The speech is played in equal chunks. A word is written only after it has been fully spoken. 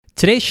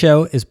Today's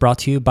show is brought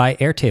to you by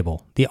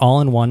Airtable, the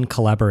all-in-one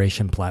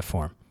collaboration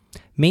platform.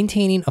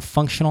 Maintaining a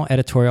functional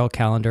editorial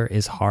calendar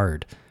is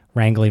hard.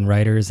 Wrangling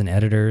writers and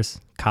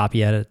editors,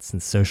 copy edits,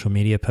 and social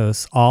media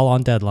posts all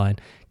on deadline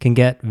can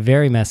get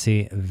very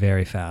messy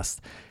very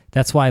fast.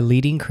 That's why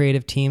leading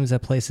creative teams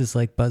at places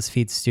like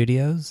BuzzFeed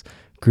Studios,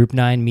 Group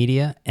 9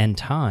 Media, and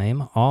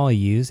Time all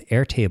use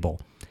Airtable.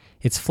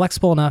 It's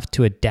flexible enough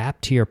to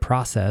adapt to your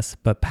process,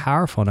 but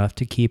powerful enough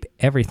to keep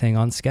everything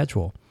on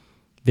schedule.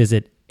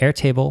 Visit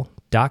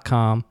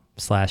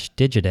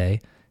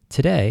airtable.com/Digiday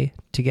today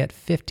to get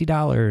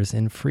 $50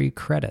 in free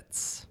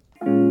credits.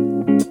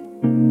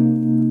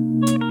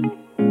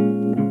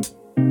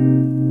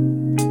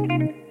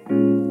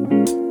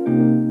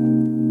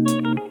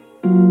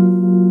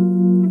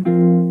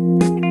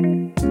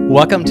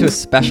 Welcome to a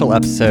special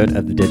episode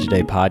of the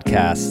Digiday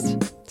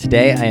Podcast.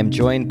 Today I am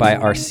joined by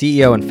our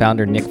CEO and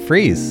founder, Nick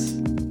Friese.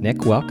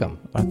 Nick, welcome.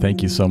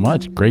 Thank you so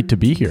much. Great to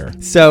be here.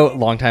 So,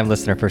 long-time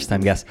listener,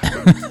 first-time guest.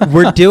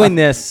 We're doing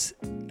this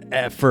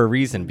for a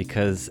reason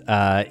because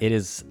it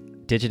is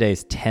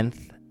Digiday's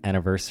 10th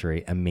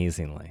anniversary,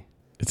 amazingly.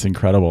 It's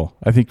incredible.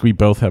 I think we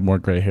both have more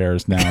gray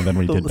hairs now than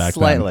we did back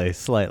then.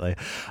 Slightly.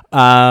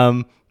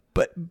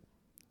 But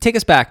take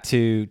us back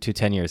to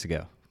 10 years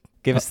ago.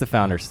 Give us the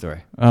founder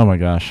story. Oh, my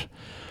gosh.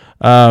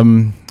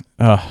 The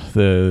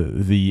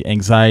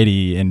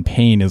anxiety and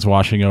pain is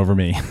washing over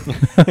me.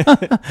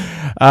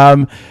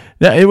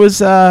 It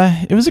was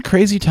a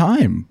crazy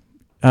time,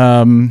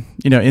 in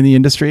the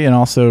industry and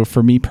also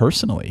for me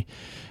personally.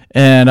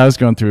 And I was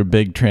going through a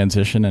big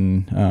transition,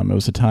 and it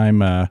was a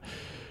time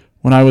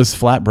when I was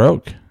flat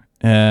broke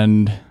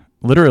and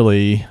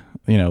literally,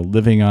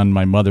 living on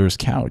my mother's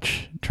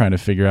couch, trying to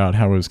figure out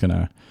how I was going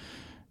to,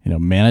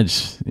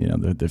 manage,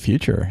 the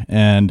future.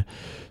 And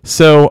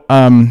so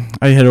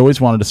I had always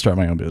wanted to start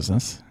my own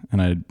business,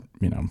 and I,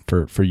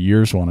 for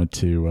years wanted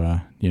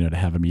to, to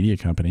have a media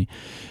company.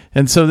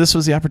 And so this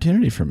was the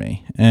opportunity for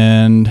me.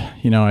 And,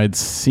 I'd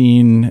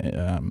seen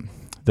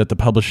that the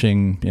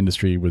publishing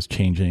industry was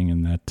changing,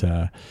 and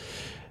that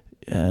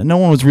no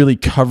one was really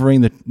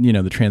covering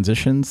the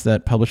transitions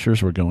that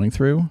publishers were going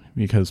through,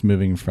 because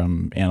moving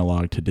from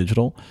analog to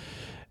digital.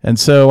 And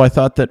so I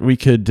thought that I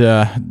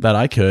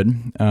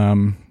could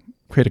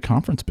create a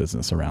conference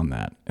business around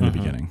that in the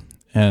beginning.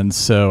 And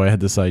so I had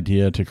this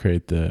idea to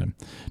create the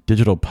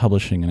Digital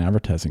Publishing and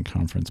Advertising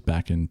Conference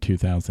back in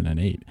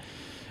 2008.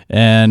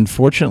 And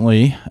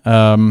fortunately,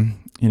 I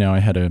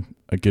had a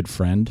good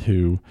friend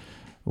who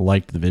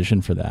liked the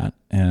vision for that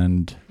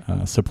and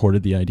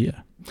supported the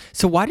idea.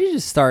 So why did you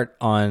start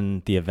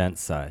on the event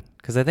side?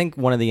 Because I think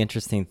one of the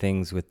interesting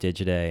things with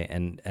Digiday,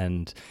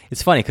 and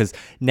it's funny because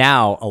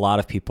now a lot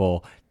of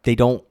people, they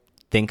don't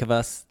think of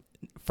us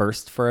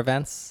first for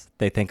events.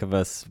 They think of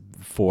us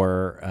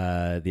for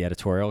the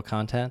editorial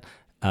content,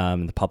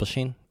 the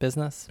publishing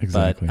business.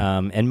 Exactly.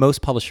 But, and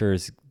most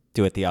publishers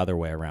do it the other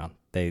way around.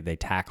 They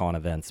tack on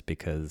events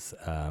because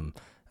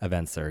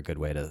events are a good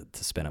way to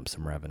spin up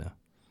some revenue.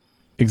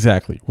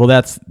 Exactly. Well,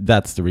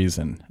 that's the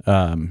reason.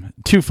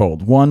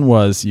 Twofold. One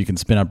was you can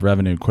spin up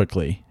revenue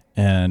quickly.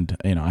 And,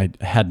 I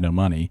had no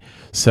money,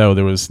 so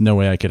there was no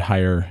way I could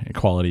hire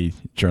quality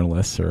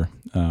journalists or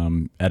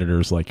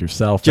editors like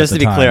yourself. Just to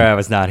be clear, I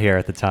was not here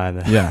at the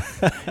time. Yeah,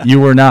 you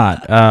were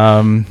not.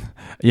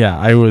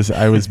 I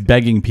was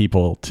begging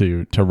people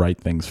to write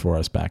things for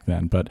us back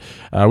then, but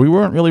we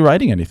weren't really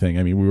writing anything.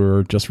 I mean, we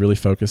were just really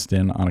focused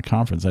in on a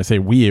conference. I say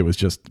we, it was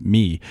just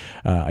me.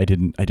 I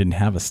didn't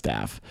have a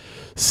staff.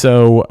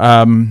 So,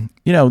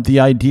 the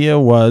idea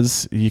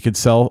was you could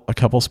sell a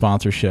couple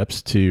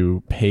sponsorships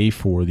to pay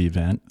for the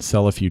event,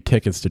 sell a few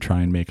tickets to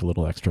try and make a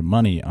little extra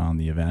money on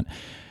the event.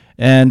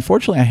 And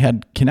fortunately, I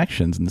had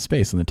connections in the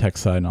space on the tech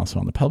side and also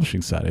on the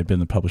publishing side. I'd been in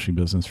the publishing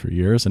business for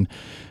years, and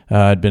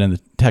I'd been in the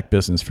tech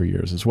business for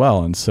years as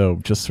well. And so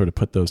just sort of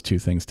put those two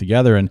things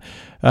together, and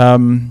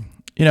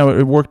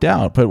it worked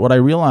out. But what I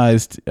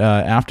realized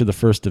after the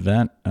first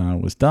event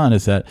was done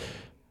is that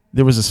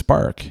there was a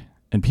spark,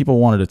 and people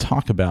wanted to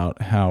talk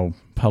about how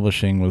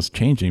publishing was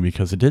changing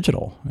because of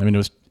digital. I mean,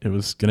 it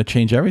was going to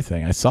change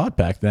everything. I saw it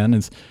back then,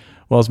 as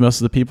well as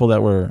most of the people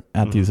that were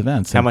at these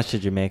events. How much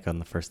did you make on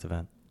the first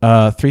event?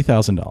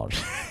 $3,000.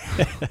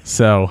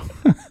 So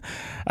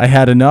I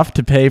had enough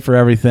to pay for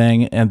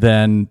everything, and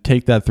then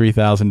take that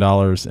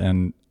 $3,000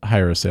 and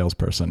hire a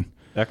salesperson.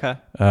 Okay.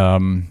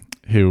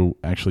 Who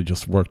actually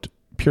just worked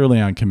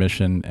purely on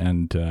commission,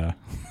 and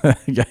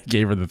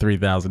gave her the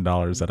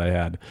 $3,000 that I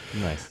had.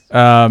 Nice.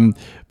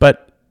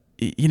 But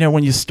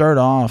when you start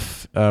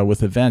off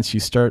with events, you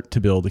start to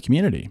build a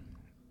community.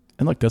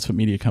 And look, that's what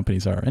media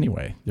companies are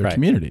anyway. They're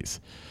communities.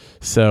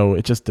 So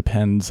it just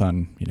depends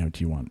on,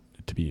 do you want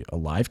it to be a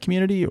live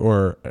community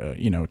or,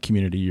 a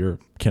community you're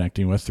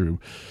connecting with through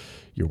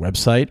your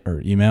website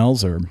or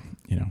emails or,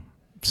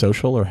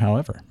 social or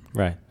however.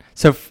 Right.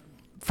 So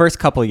first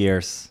couple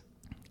years.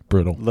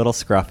 Brutal. Little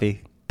scruffy.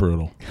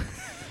 Brutal.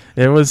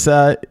 It was,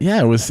 it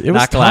was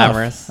not tough.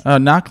 Glamorous.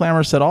 Not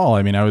glamorous at all.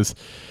 I mean, I was,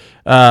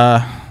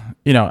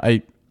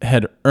 I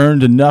had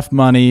earned enough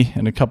money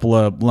and a couple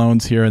of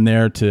loans here and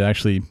there to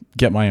actually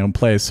get my own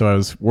place. So I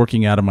was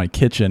working out of my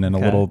kitchen in a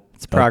little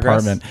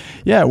apartment.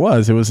 Yeah, it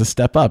was. It was a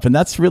step up. And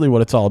that's really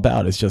what it's all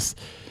about, is just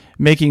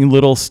making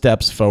little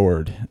steps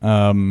forward.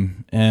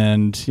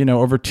 And,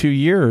 over 2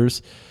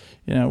 years,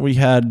 we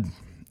had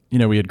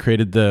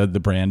created the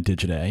brand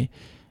Digiday,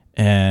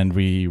 and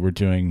we were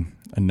doing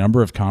a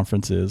number of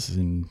conferences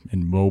in the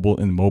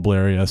mobile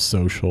area,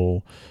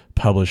 social,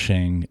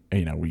 publishing.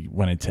 We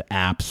went into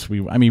apps.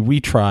 We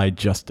tried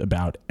just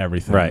about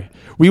everything. Right.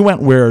 We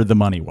went where the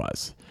money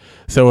was.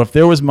 So if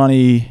there was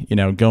money,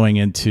 going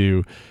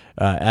into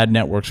ad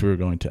networks, we were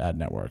going to ad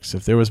networks.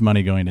 If there was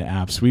money going to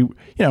apps,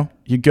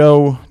 you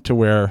go to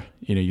where,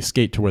 you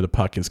skate to where the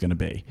puck is going to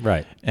be.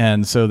 Right.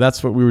 And so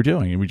that's what we were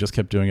doing, and we just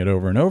kept doing it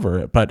over and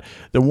over. But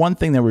the one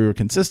thing that we were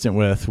consistent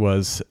with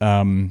was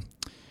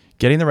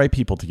getting the right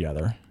people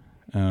together,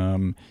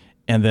 and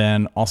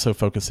then also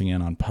focusing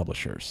in on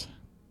publishers,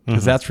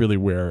 because that's really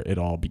where it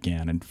all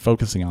began, and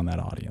focusing on that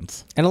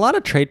audience. And a lot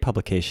of trade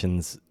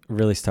publications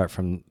really start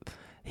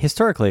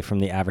historically from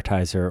the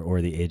advertiser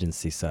or the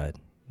agency side,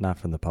 not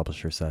from the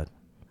publisher side.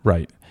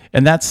 Right.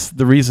 And that's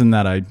the reason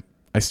that I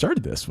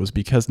started this, was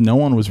because no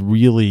one was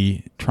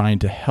really trying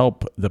to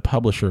help the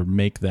publisher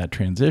make that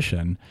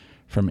transition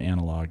from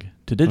analog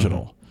to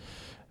digital.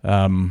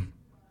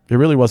 There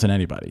really wasn't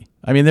anybody.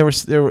 There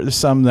were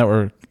some that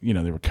were,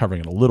 they were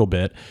covering it a little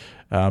bit,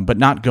 but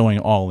not going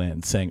all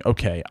in, saying,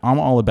 okay, I'm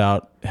all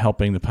about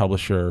helping the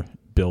publisher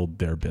build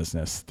their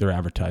business, their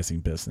advertising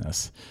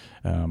business,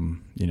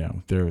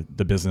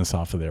 the business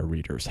off of their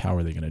readers. How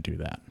are they going to do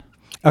that?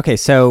 Okay,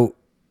 so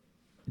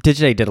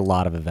Digiday did a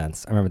lot of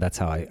events. I remember that's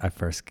how I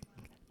first,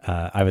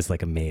 I was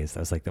like amazed. I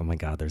was like, oh my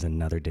God, there's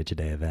another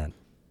Digiday event.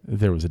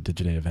 There was a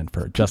Digiday event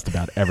for just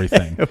about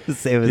everything. It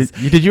was.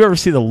 Did you ever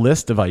see the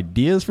list of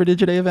ideas for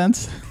Digiday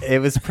events? It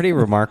was pretty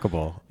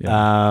remarkable.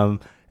 Yeah.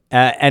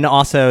 And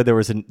also there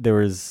was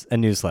a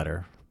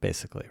newsletter,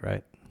 basically,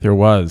 right? There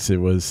was. There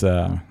was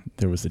a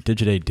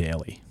Digiday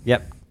Daily.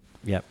 Yep.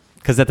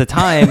 Because at the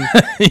time,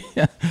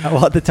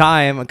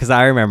 because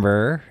I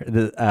remember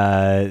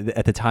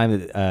at the time,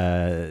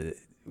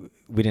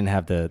 we didn't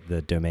have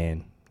the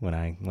domain when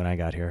I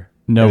got here.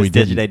 No, we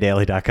didn't.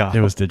 DigidayDaily.com.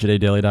 It was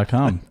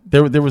DigidayDaily.com.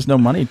 There was no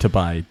money to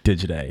buy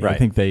Digiday. Right. I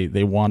think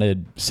they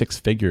wanted 6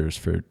 figures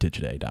for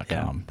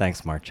Digiday.com. Yeah,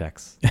 thanks,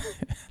 Marchex.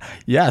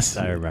 Yes,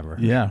 I remember.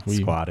 Yeah,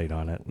 squatting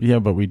on it. Yeah,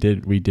 but we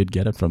did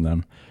get it from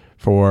them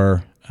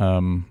for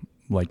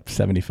like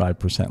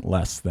 75%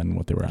 less than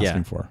what they were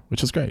asking for,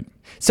 which is great.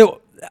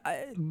 So,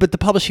 but the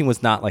publishing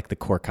was not like the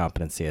core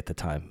competency at the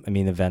time.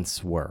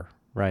 Events were,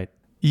 right?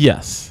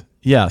 Yes.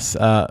 Yeah,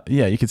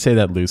 you could say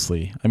that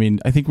loosely.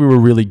 I think we were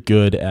really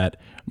good at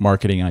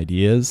marketing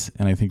ideas,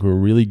 and I think we were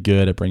really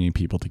good at bringing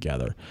people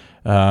together.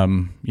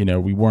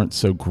 We weren't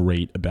so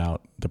great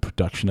about the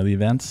production of the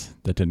events.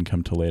 That didn't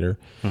come till later.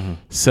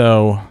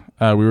 So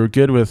we were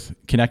good with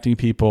connecting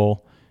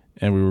people,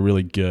 and we were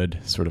really good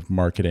sort of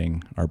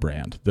marketing our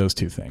brand, those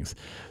two things.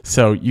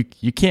 So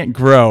you can't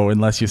grow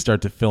unless you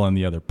start to fill in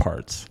the other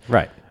parts.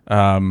 Right.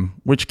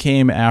 Which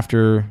came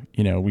after,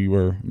 we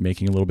were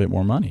making a little bit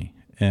more money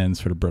and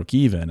sort of broke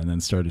even, and then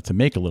started to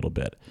make a little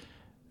bit.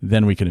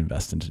 Then we could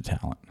invest into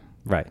talent.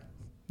 Right.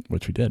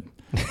 Which we did.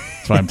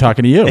 That's why I'm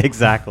talking to you.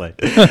 Exactly.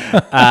 So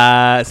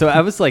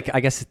I was like,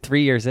 I guess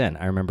 3 years in,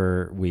 I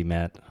remember we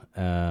met.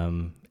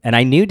 And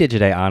I knew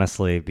Digiday,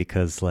 honestly,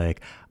 because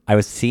like I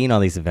was seeing all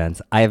these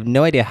events. I have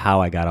no idea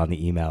how I got on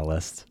the email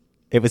list.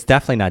 It was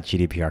definitely not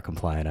GDPR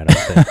compliant, I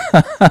don't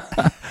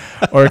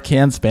think. Or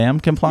can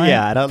spam compliant?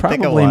 Yeah, I don't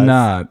think it was. Probably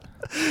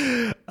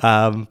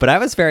not. But I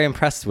was very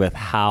impressed with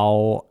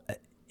how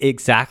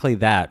exactly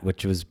that,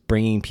 which was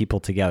bringing people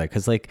together.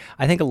 Because like,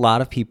 I think a lot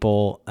of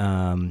people,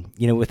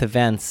 with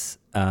events,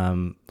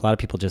 a lot of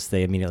people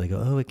they immediately go,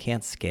 oh, it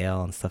can't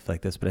scale and stuff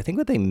like this. But I think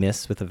what they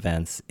miss with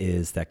events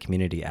is that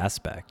community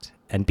aspect.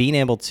 And being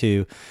able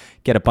to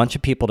get a bunch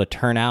of people to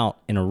turn out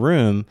in a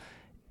room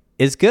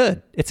is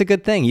good. It's a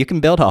good thing. You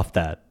can build off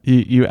that.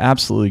 You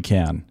absolutely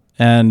can.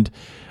 And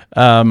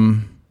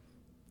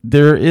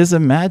there is a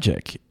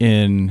magic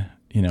in,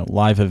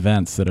 live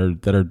events that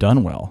are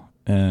done well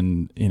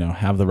and,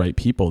 have the right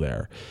people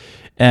there.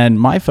 And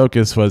my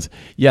focus was,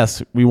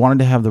 yes, we wanted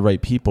to have the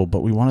right people,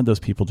 but we wanted those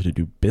people to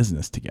do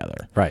business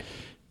together. Right.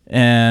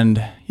 And,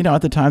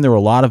 at the time there were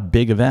a lot of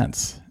big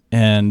events.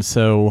 And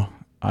so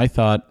I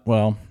thought,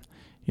 well,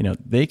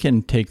 they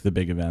can take the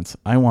big events.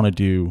 I want to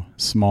do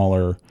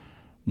smaller,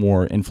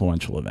 more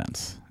influential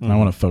events. And I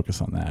want to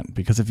focus on that,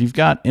 because if you've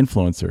got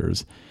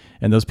influencers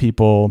and those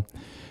people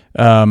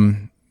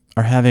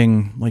are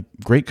having like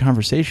great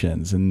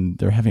conversations and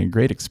they're having a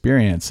great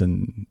experience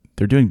and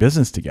they're doing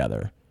business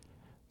together,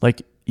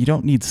 like you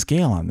don't need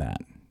scale on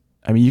that.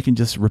 You can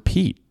just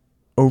repeat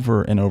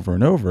over and over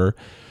and over,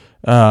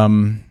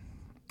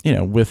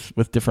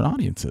 with different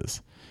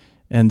audiences.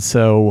 And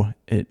so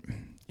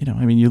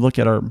you look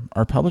at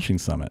our publishing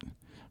summit,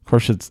 of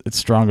course it's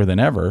stronger than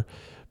ever,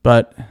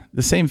 but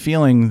the same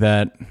feeling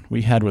that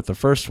we had with the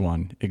first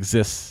one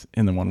exists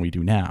in the one we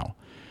do now,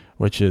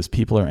 which is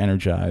people are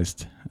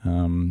energized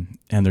and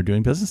they're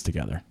doing business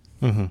together.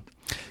 Mm-hmm.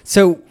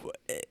 So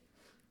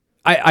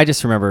I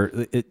just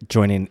remember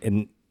joining,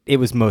 and it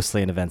was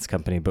mostly an events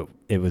company, but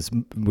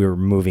we were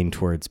moving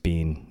towards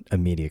being a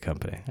media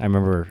company. I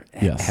remember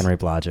Henry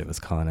Blodgett was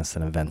calling us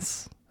an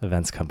events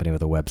company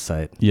with a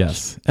website.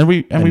 Yes, and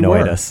we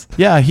annoyed were. us.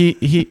 Yeah,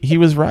 he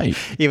was right.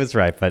 He was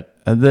right, but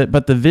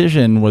the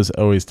vision was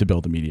always to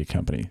build a media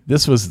company.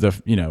 This was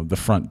the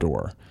front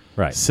door.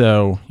 Right.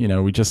 So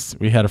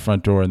we had a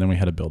front door, and then we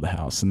had to build a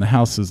house, and the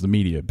house is the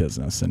media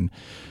business. And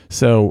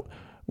so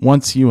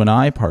once you and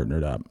I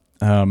partnered up,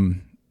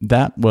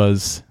 that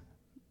was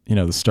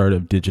the start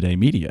of Digiday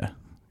Media,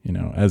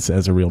 as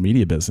a real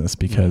media business,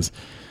 because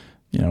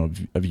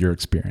of your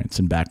experience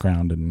and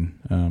background and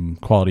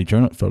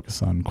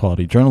focus on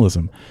quality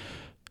journalism.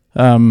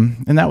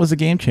 And that was a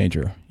game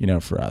changer,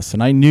 for us.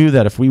 And I knew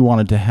that if we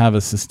wanted to have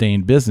a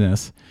sustained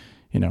business,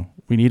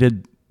 we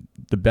needed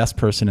the best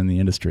person in the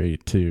industry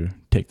to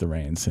take the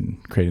reins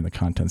and creating the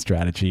content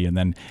strategy and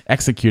then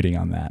executing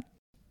on that.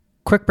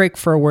 Quick break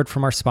for a word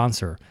from our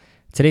sponsor.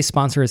 Today's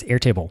sponsor is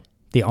Airtable,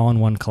 the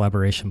all-in-one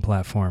collaboration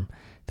platform.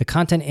 The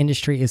content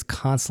industry is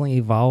constantly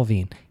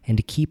evolving, and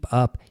to keep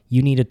up,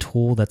 you need a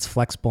tool that's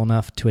flexible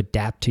enough to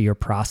adapt to your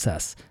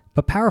process,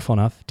 but powerful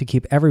enough to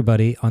keep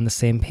everybody on the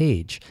same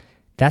page.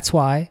 That's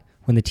why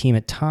when the team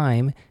at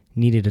Time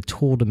needed a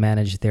tool to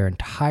manage their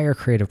entire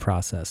creative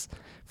process,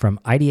 from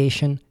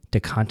ideation to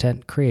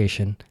content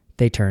creation,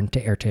 they turned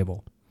to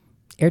Airtable.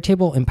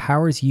 Airtable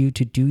empowers you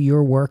to do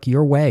your work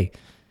your way.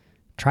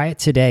 Try it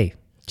today.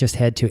 Just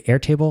head to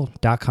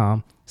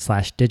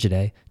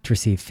airtable.com/Digiday to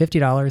receive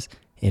 $50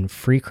 in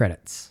free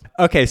credits.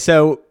 Okay,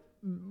 so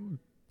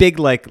big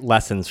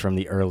lessons from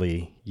the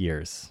early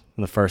years,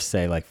 from the first,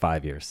 say,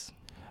 5 years.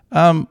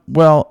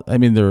 Well, I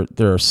mean,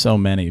 there are so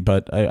many,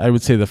 but I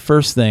would say the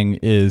first thing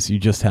is you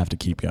just have to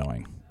keep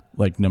going,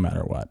 no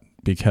matter what,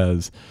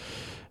 because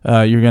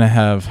you're going to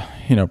have,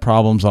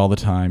 problems all the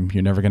time.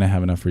 You're never going to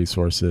have enough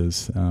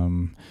resources.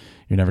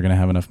 You're never going to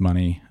have enough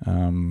money.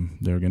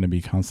 There are going to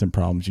be constant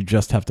problems. You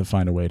just have to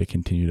find a way to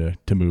continue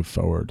to move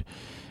forward.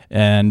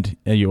 And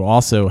you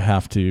also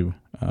have to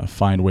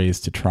find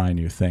ways to try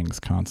new things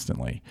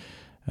constantly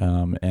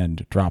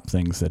and drop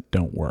things that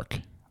don't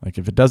work.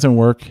 If it doesn't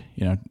work,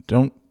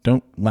 don't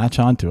latch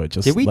onto it.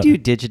 Did we do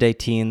Digiday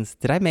Teens?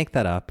 Did I make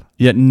that up?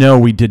 Yeah, no,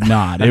 we did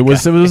not. Okay. It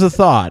was a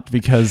thought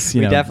because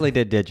we definitely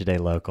did Digiday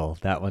Local.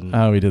 That one.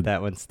 Oh, we did.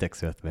 That one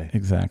sticks with me.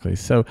 Exactly.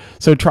 So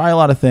try a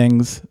lot of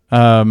things.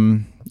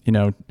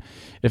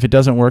 If it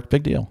doesn't work,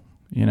 big deal.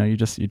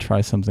 You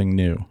try something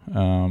new.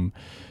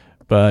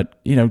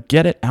 But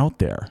get it out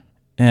there.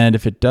 And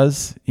if it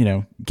does,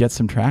 get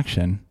some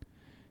traction,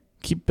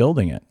 keep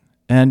building it.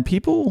 And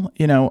people,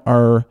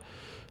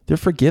 they're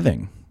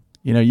forgiving.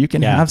 You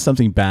can have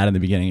something bad in the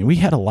beginning. We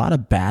had a lot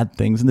of bad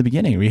things in the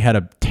beginning. We had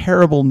a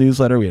terrible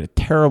newsletter. We had a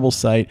terrible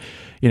site.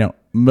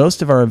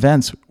 Most of our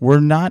events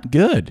were not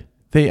good.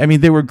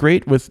 They were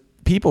great with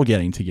people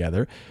getting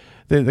together.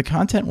 The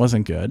content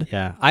wasn't good.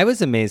 Yeah. I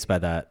was amazed by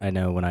that. I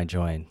know when I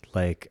joined,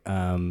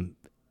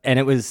 and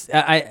it was,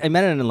 I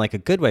meant it in a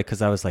good way.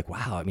 Cause I was like,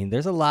 wow,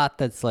 there's a lot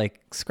that's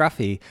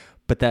scruffy,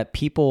 but that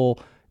people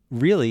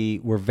really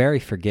were very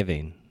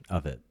forgiving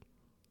of it.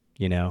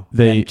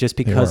 And just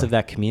because of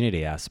that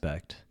community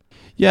aspect.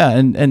 Yeah,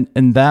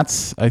 and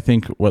that's, I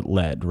think, what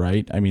led,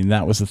 right?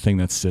 That was the thing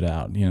that stood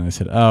out. They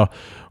said, oh,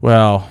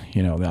 well,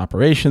 the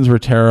operations were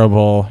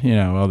terrible.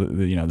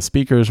 The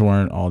speakers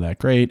weren't all that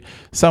great.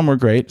 Some were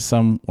great,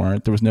 some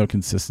weren't. There was no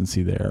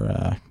consistency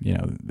there.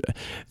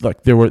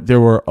 Look, there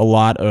were a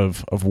lot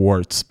of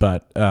warts,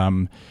 but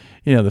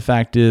the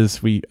fact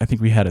is, I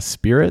think we had a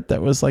spirit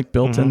that was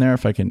built in there,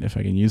 if I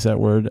can use that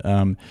word,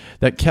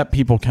 that kept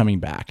people coming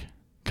back.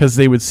 Because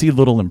they would see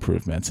little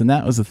improvements. And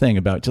that was the thing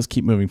about just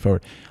keep moving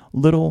forward.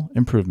 Little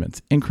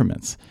improvements,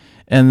 increments.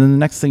 And then the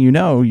next thing you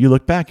know, you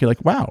look back, you're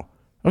like, wow,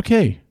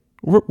 okay,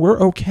 we're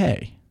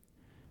okay.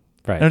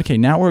 Right. Okay,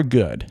 now we're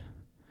good.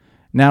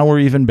 Now we're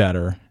even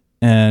better.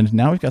 And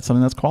now we've got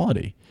something that's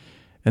quality.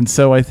 And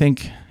so I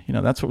think,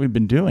 that's what we've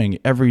been doing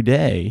every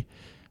day,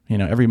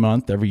 every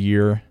month, every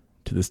year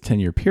to this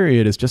 10-year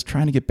period is just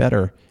trying to get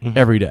better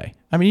every day.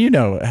 How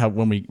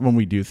when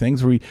we do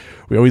things, we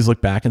always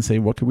look back and say,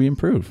 what could we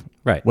improve?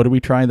 Right. What did we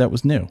try that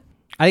was new?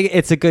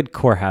 It's a good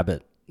core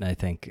habit, I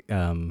think,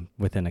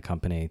 within a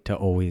company to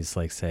always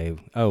say,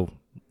 oh,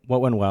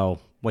 what went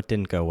well? What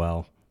didn't go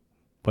well?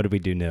 What did we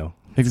do new?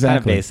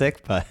 Exactly. It's kind of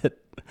basic, but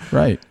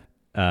right.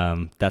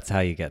 That's how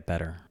you get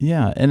better.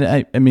 Yeah.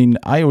 And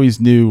I always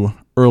knew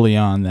early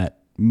on that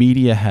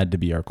media had to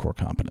be our core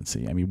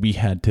competency. We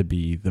had to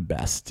be the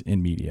best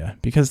in media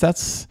because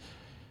that's,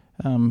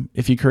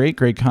 if you create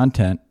great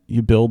content,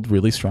 you build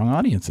really strong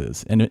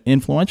audiences and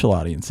influential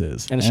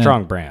audiences. And a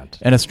strong brand.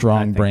 And a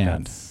strong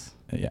brand.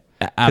 Yeah,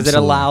 because it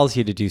allows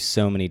you to do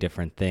so many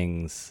different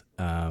things,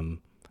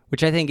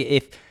 which I think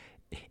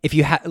if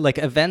you have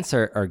events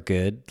are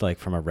good,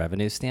 from a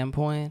revenue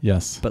standpoint.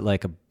 Yes.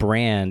 But a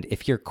brand,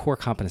 if your core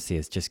competency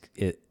is just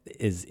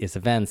is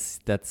events,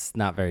 that's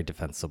not very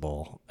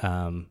defensible.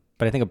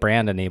 but I think a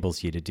brand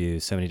enables you to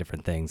do so many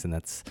different things. And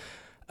that's,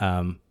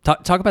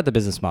 talk about the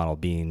business model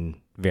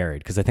being varied.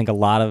 Because I think a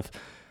lot of,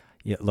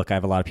 look, I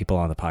have a lot of people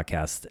on the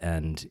podcast,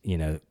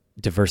 and,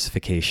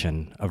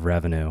 diversification of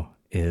revenue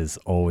is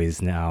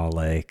always now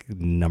like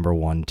number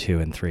 1, 2,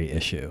 and 3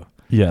 issue.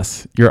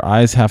 Yes. Your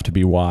eyes have to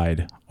be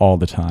wide all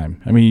the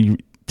time. I mean,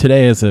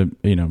 today as a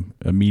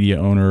media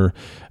owner,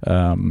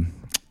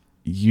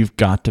 you've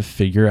got to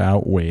figure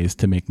out ways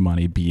to make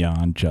money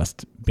beyond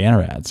just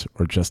banner ads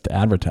or just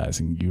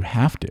advertising. You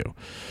have to.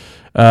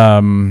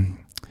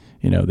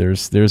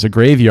 There's a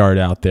graveyard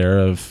out there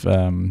of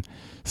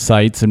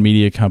sites and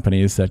media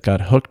companies that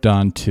got hooked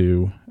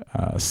onto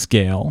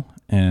scale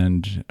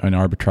and an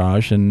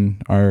arbitrage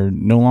and are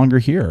no longer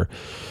here.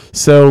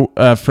 So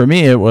for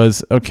me, it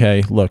was,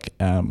 okay, look,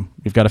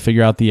 we've got to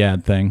figure out the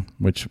ad thing,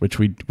 which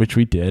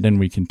we did and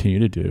we continue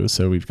to do.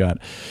 So we've got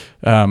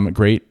a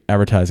great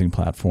advertising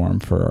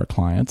platform for our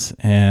clients,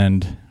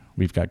 and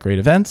we've got great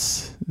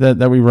events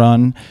that we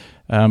run,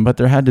 but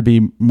there had to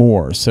be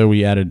more. So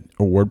we added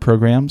award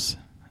programs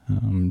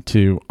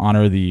to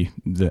honor the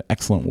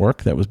excellent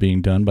work that was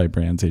being done by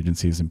brands,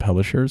 agencies, and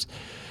publishers.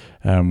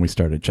 We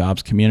started a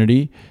jobs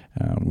community.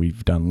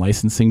 We've done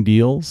licensing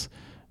deals.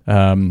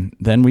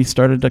 Then we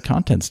started a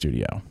content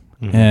studio,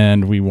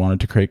 and we wanted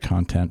to create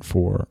content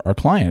for our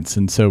clients.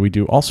 And so we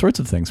do all sorts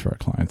of things for our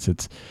clients.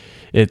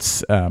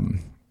 It's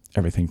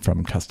everything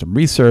from custom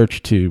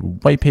research to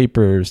white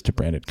papers to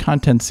branded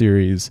content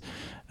series.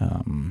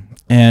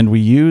 And we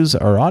use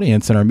our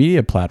audience and our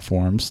media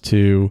platforms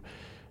to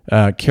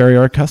carry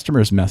our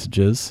customers'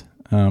 messages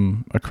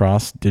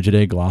across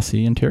Digiday,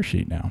 Glossy, and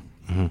Tearsheet now.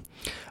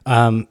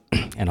 And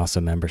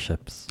also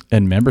memberships.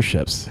 And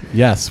memberships,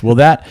 yes. Well,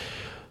 that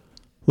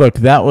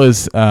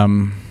was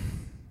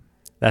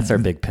that's our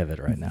big pivot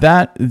right now.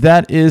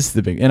 That is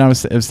the big. And I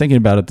was thinking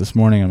about it this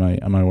morning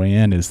on my way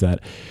in. Is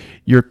that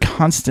you're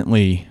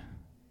constantly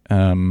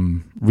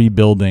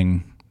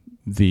rebuilding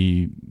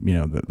the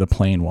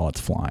plane while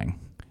it's flying.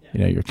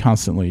 You're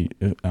constantly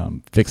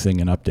fixing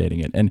and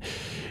updating it. And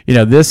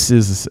this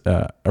is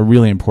a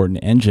really important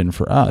engine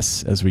for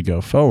us as we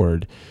go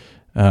forward.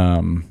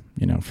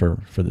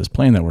 For this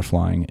plane that we're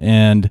flying.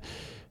 And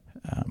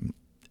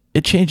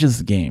it changes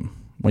the game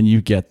when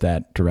you get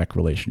that direct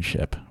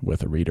relationship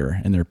with a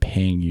reader and they're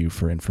paying you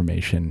for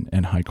information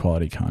and high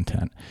quality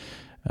content.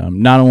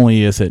 Not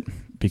only is it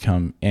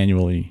become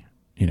annually,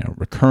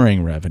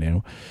 recurring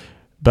revenue,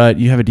 but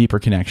you have a deeper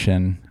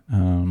connection.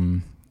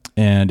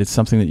 And it's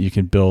something that you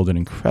can build an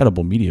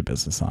incredible media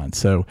business on.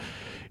 So,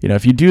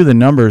 if you do the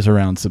numbers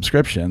around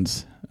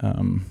subscriptions,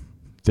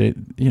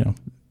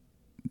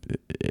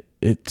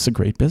 it's a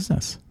great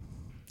business.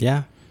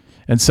 Yeah.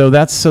 And so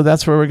that's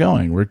where we're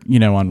going. We're,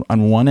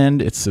 on one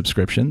end, it's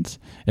subscriptions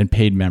and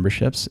paid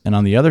memberships. And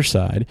on the other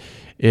side,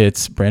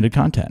 it's branded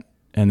content.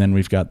 And then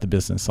we've got the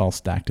business all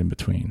stacked in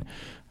between.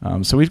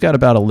 So we've got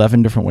about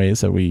 11 different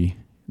ways that we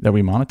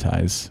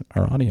monetize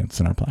our audience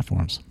and our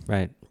platforms.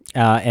 Right.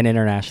 And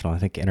international. I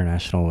think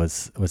international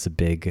was a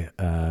big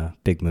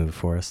move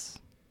for us.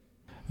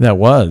 That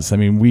was. I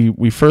mean,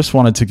 we first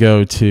wanted to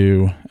go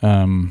to.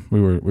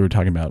 We were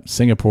talking about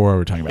Singapore. We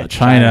were talking about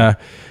China,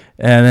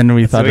 and then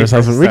we thought to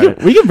ourselves,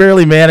 we can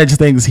barely manage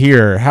things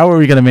here. How are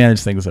we going to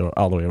manage things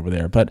all the way over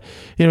there? But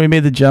we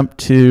made the jump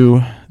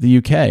to the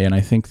UK, and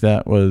I think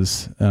that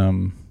was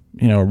a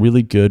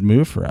really good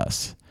move for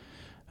us.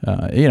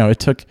 It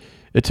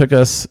took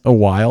us a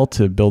while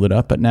to build it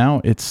up, but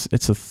now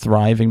it's a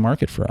thriving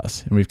market for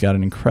us, and we've got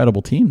an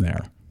incredible team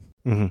there.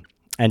 Mm-hmm.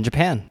 And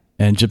Japan.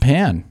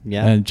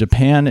 Yeah. And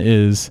Japan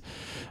is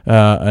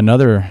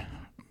another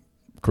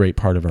great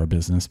part of our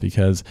business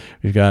because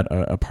we've got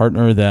a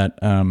partner that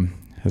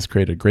has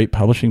created a great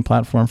publishing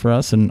platform for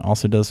us and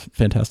also does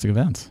fantastic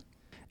events.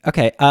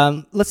 Okay.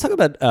 Let's talk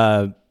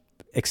about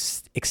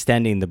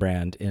extending the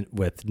brand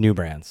with new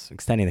brands,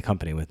 extending the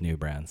company with new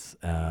brands,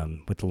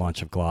 with the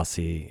launch of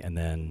Glossy and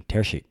then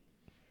Tearsheet.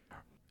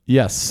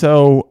 Yes.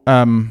 So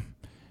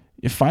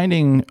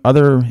finding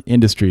other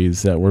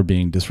industries that were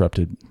being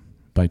disrupted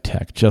by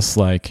tech, just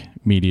like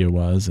media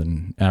was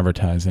and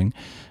advertising,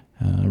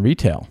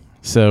 retail.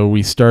 So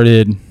we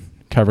started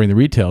covering the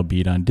retail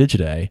beat on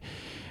Digiday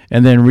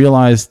and then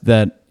realized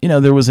that,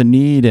 there was a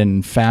need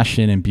in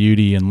fashion and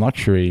beauty and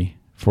luxury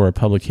for a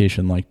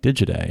publication like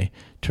Digiday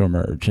to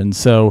emerge. And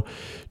so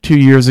 2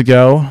 years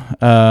ago,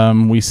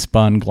 we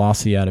spun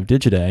Glossy out of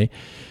Digiday.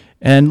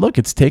 And look,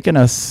 it's taken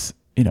us,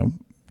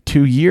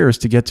 2 years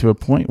to get to a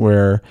point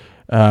where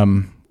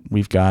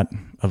we've got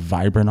a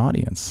vibrant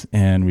audience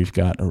and we've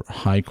got a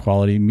high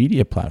quality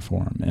media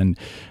platform and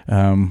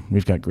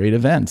we've got great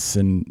events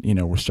and,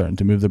 we're starting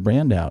to move the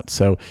brand out.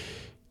 So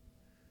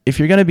if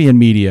you're going to be in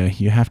media,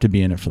 you have to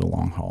be in it for the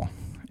long haul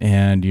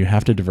and you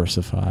have to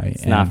diversify.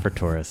 It's not for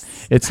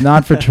tourists. It's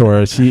not for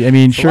tourists. I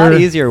mean, sure. A lot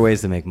easier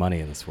ways to make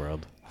money in this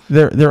world.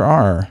 There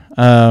are.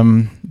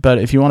 But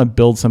if you want to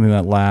build something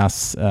that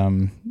lasts,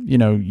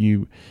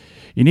 you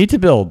need to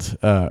build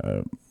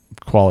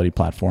quality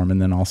platform,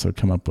 and then also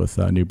come up with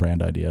new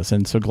brand ideas.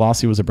 And so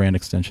Glossy was a brand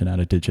extension out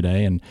of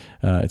Digiday, and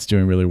it's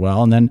doing really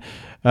well. And then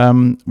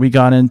we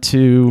got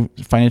into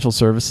financial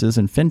services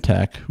and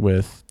fintech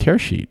with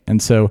Tearsheet.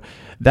 And so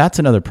that's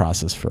another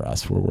process for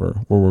us where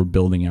we're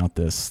building out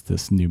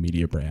this new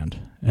media brand.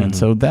 And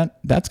so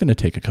that's going to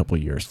take a couple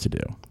of years to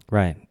do.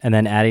 Right. And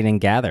then adding and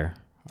Gather.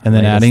 And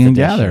then adding and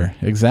Gather,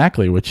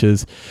 exactly, which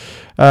is,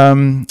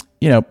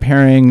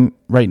 pairing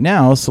right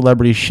now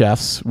celebrity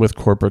chefs with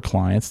corporate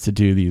clients to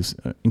do these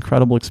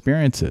incredible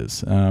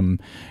experiences.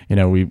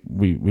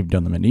 We've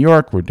done them in New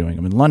York, we're doing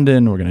them in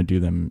London, we're going to do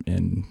them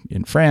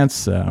in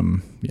France,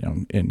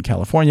 in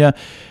California.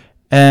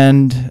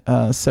 And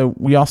so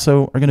we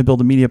also are going to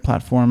build a media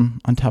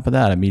platform on top of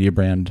that, a media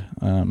brand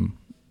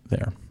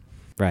there.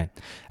 Right.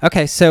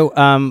 Okay.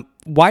 So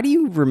why do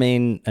you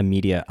remain a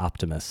media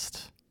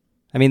optimist?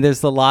 I mean,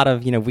 there's a lot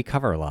of, we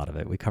cover a lot of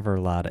it. We cover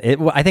a lot of it.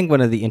 I think one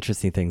of the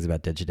interesting things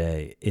about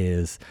Digiday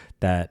is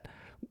that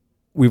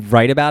we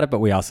write about it, but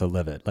we also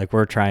live it. Like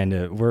we're trying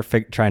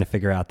to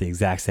figure out the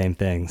exact same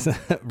things,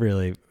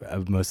 really,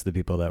 most of the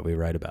people that we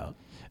write about.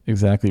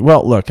 Exactly.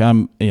 Well, look,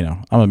 I'm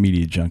a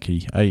media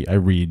junkie. I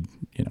read,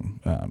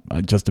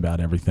 just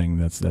about everything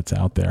that's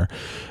out there.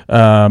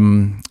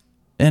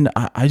 And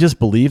I just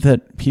believe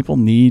that people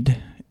need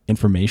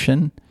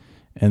information,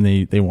 and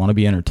they want to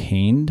be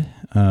entertained,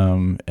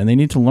 and they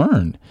need to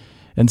learn.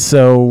 And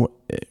so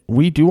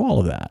we do all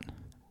of that,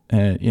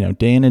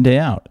 day in and day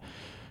out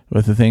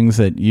with the things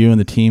that you and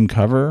the team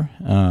cover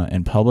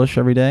and publish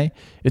every day.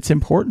 It's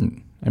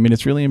important. I mean,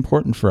 it's really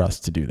important for us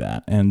to do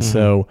that. And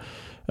so,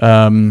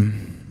 the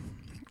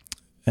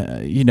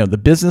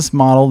business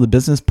model, the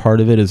business part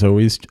of it is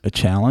always a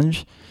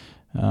challenge.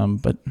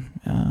 But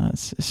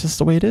it's just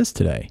the way it is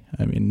today.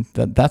 I mean,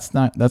 that's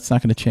not going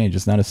to change.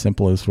 It's not as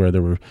simple as where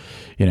there were,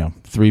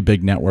 3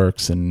 big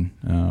networks and,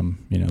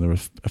 there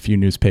was a few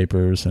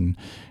newspapers and,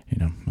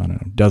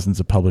 dozens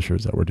of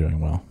publishers that were doing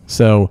well.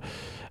 So,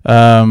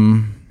 I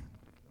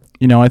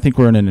think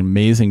we're in an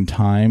amazing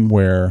time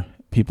where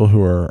people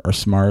who are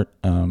smart,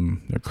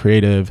 they're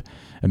creative,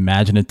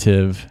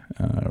 imaginative,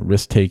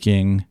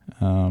 risk-taking,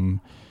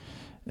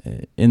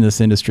 in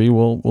this industry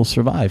will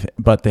survive,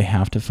 but they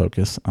have to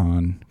focus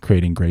on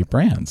creating great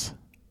brands.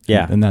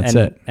 Yeah. And that's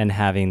it. And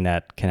having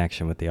that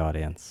connection with the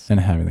audience.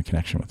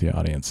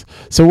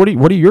 So what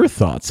are your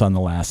thoughts on the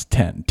last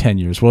 10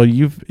 years? Well,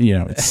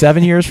 it's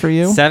 7 years for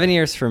you? 7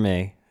 years for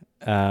me.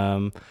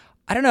 I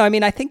don't know. I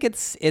mean, I think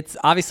it's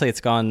obviously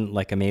it's gone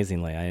like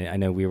amazingly. I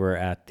know we were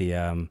at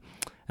the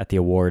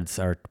awards,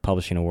 our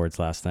publishing awards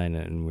last night,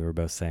 and we were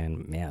both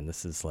saying, man,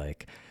 this is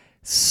like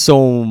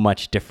so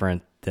much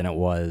different than it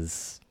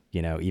was,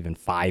 even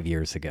 5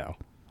 years ago.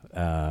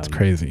 It's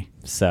crazy.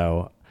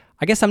 So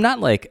I guess I'm not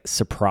like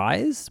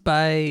surprised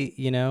by,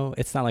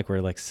 it's not like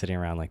we're like sitting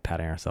around like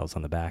patting ourselves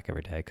on the back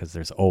every day, because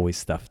there's always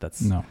stuff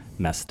that's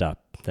messed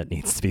up that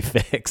needs to be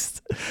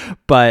fixed.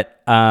 But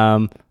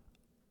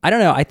I don't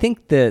know. I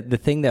think the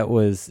thing that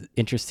was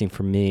interesting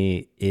for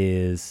me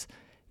is,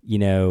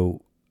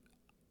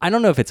 I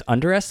don't know if it's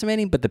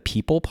underestimating, but the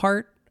people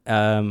part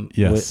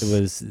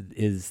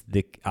is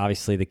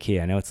obviously the key.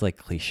 I know it's like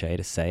cliche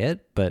to say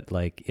it, but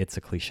like it's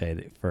a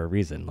cliche for a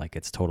reason. Like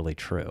it's totally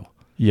true.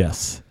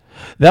 Yes.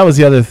 That was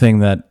the other thing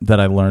that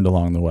I learned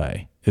along the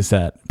way, is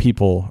that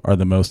people are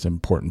the most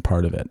important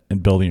part of it in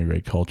building a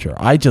great culture.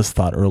 I just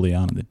thought early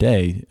on in the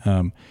day,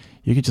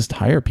 you could just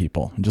hire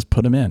people and just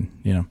put them in,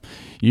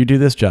 you do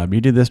this job, you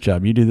do this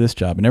job, you do this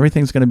job, and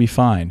everything's going to be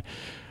fine.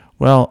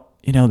 Well,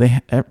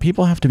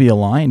 people have to be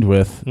aligned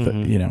with,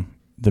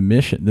 the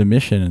mission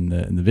and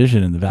the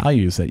vision and the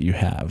values that you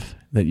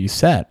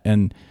set.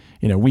 And,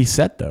 we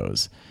set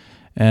those.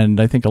 And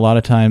I think a lot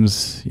of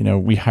times,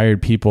 we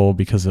hired people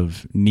because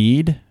of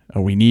need,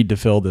 or we need to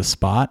fill this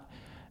spot,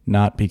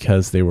 not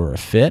because they were a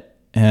fit.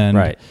 And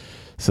right.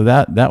 So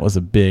that was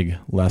a big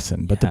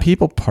lesson. But the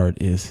people part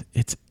it's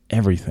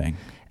everything.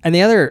 And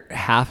the other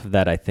half of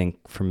that, I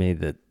think for me,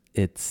 that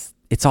it's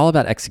all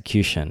about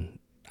execution.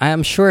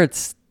 I'm sure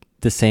it's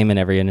the same in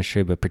every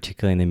industry, but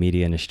particularly in the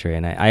media industry.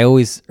 And I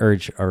always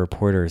urge our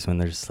reporters when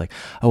they're just like,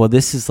 oh, well,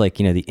 this is like,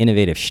 the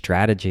innovative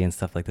strategy and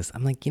stuff like this.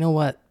 I'm like, you know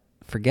what?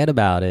 Forget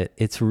about it.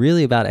 It's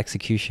really about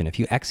execution. If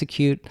you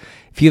execute,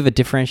 if you have a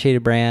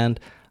differentiated brand,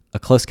 a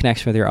close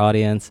connection with your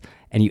audience,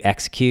 and you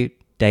execute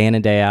day in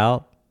and day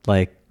out,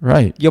 like,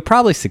 right, you'll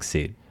probably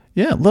succeed.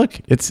 Yeah, look,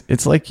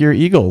 it's like your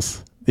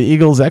Eagles. The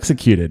Eagles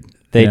executed.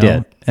 They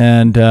did.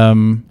 And,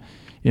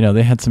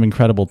 they had some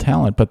incredible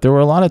talent, but there were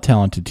a lot of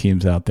talented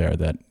teams out there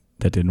that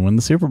didn't win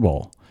the Super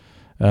Bowl.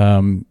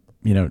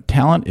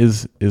 Talent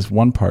is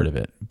one part of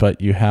it,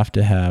 but you have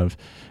to have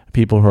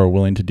people who are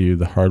willing to do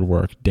the hard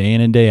work day in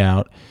and day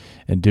out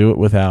and do it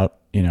without,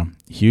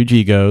 huge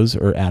egos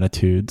or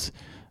attitudes,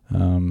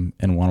 and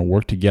want to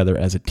work together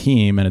as a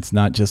team. And it's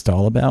not just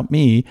all about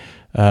me.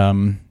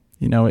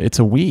 It's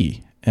a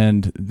we,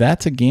 and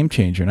that's a game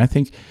changer. And I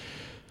think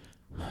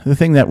the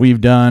thing that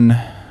we've done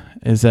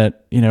is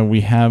that,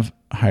 we have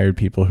hired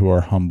people who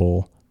are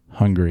humble,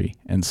 hungry,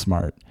 and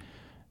smart.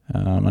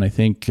 And I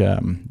think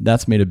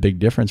that's made a big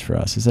difference for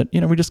us, is that,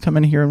 we just come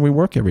in here and we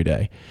work every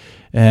day.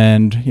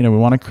 And, we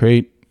want to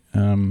create,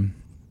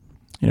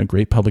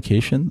 great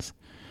publications.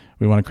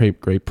 We want to create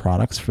great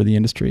products for the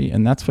industry,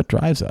 and that's what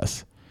drives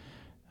us.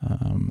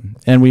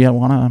 And we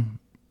want to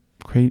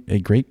create a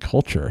great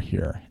culture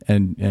here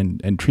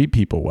and treat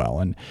people well.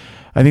 And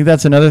I think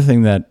that's another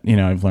thing that,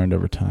 I've learned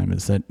over time,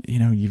 is that,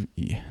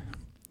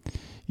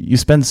 you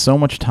spend so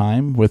much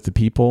time with the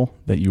people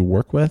that you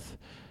work with,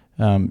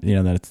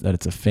 that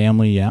it's a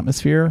family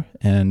atmosphere,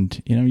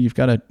 and, you've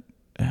got to,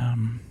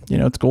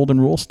 it's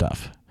golden rule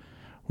stuff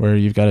where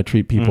you've got to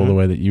treat people the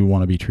way that you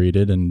want to be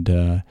treated. And,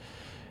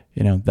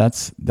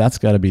 that's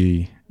got to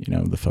be,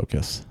 the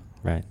focus.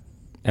 Right.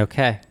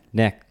 Okay.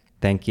 Nick,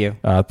 thank you.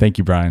 Thank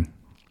you, Brian.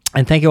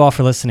 And thank you all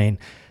for listening.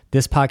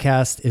 This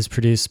podcast is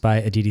produced by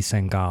Aditi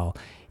Sengal.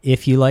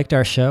 If you liked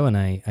our show, and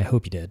I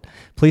hope you did,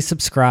 please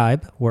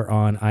subscribe. We're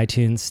on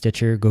iTunes,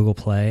 Stitcher, Google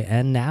Play,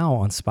 and now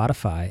on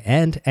Spotify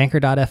and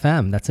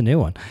Anchor.fm. That's a new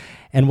one.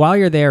 And while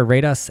you're there,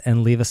 rate us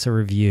and leave us a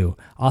review.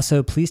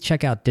 Also, please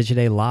check out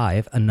Digiday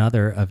Live,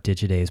 another of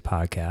Digiday's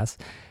podcasts.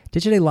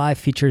 Digiday Live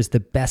features the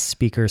best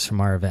speakers from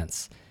our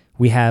events.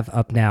 We have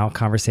up now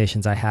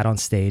conversations I had on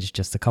stage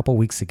just a couple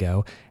weeks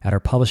ago at our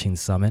publishing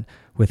summit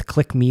with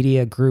Click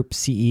Media Group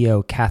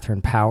CEO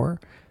Catherine Power,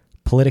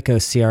 Politico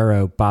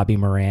CRO Bobby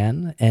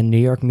Moran, and New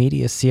York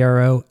Media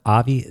CRO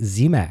Avi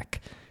Zimak.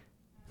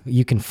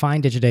 You can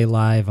find Digiday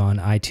Live on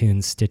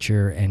iTunes,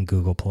 Stitcher, and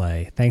Google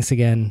Play. Thanks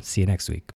again. See you next week.